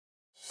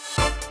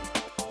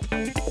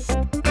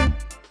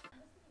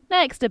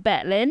Next to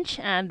Bette Lynch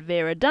and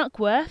Vera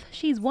Duckworth,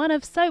 she's one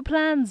of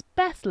Soapland's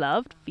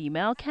best-loved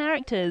female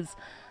characters.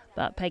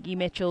 But Peggy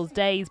Mitchel's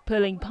days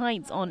pulling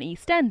pints on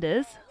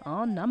EastEnders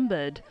are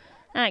numbered.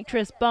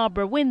 Actress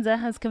Barbara Windsor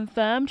has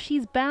confirmed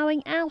she's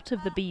bowing out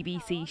of the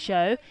BBC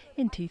show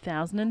in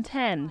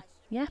 2010.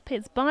 Yep,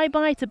 it's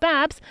bye-bye to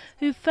Babs,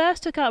 who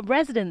first took up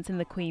residence in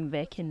the Queen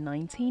Vic in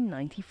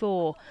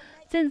 1994.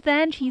 Since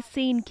then, she's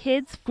seen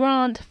kids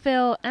Grant,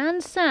 Phil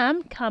and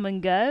Sam come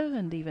and go,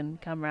 and even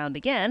come round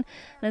again,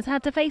 and has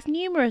had to face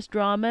numerous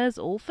dramas,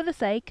 all for the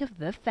sake of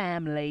the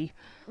family.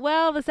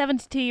 Well, the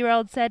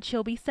 72-year-old said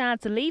she'll be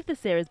sad to leave the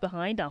series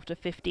behind after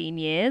 15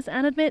 years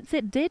and admits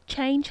it did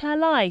change her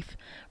life.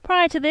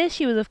 Prior to this,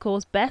 she was of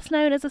course best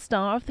known as a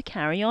star of the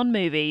Carry On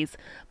movies.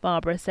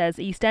 Barbara says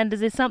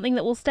EastEnders is something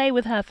that will stay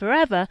with her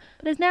forever,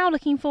 but is now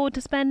looking forward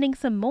to spending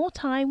some more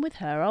time with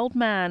her old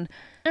man.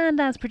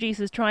 And as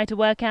producers try to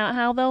work out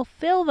how they'll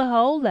fill the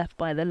hole left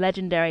by the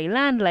legendary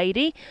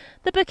landlady,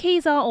 the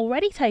bookies are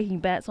already taking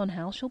bets on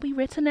how she'll be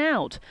written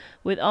out,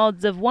 with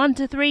odds of 1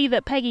 to 3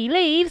 that Peggy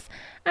leaves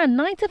and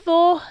 9 to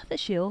 4 that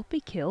she'll be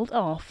killed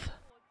off.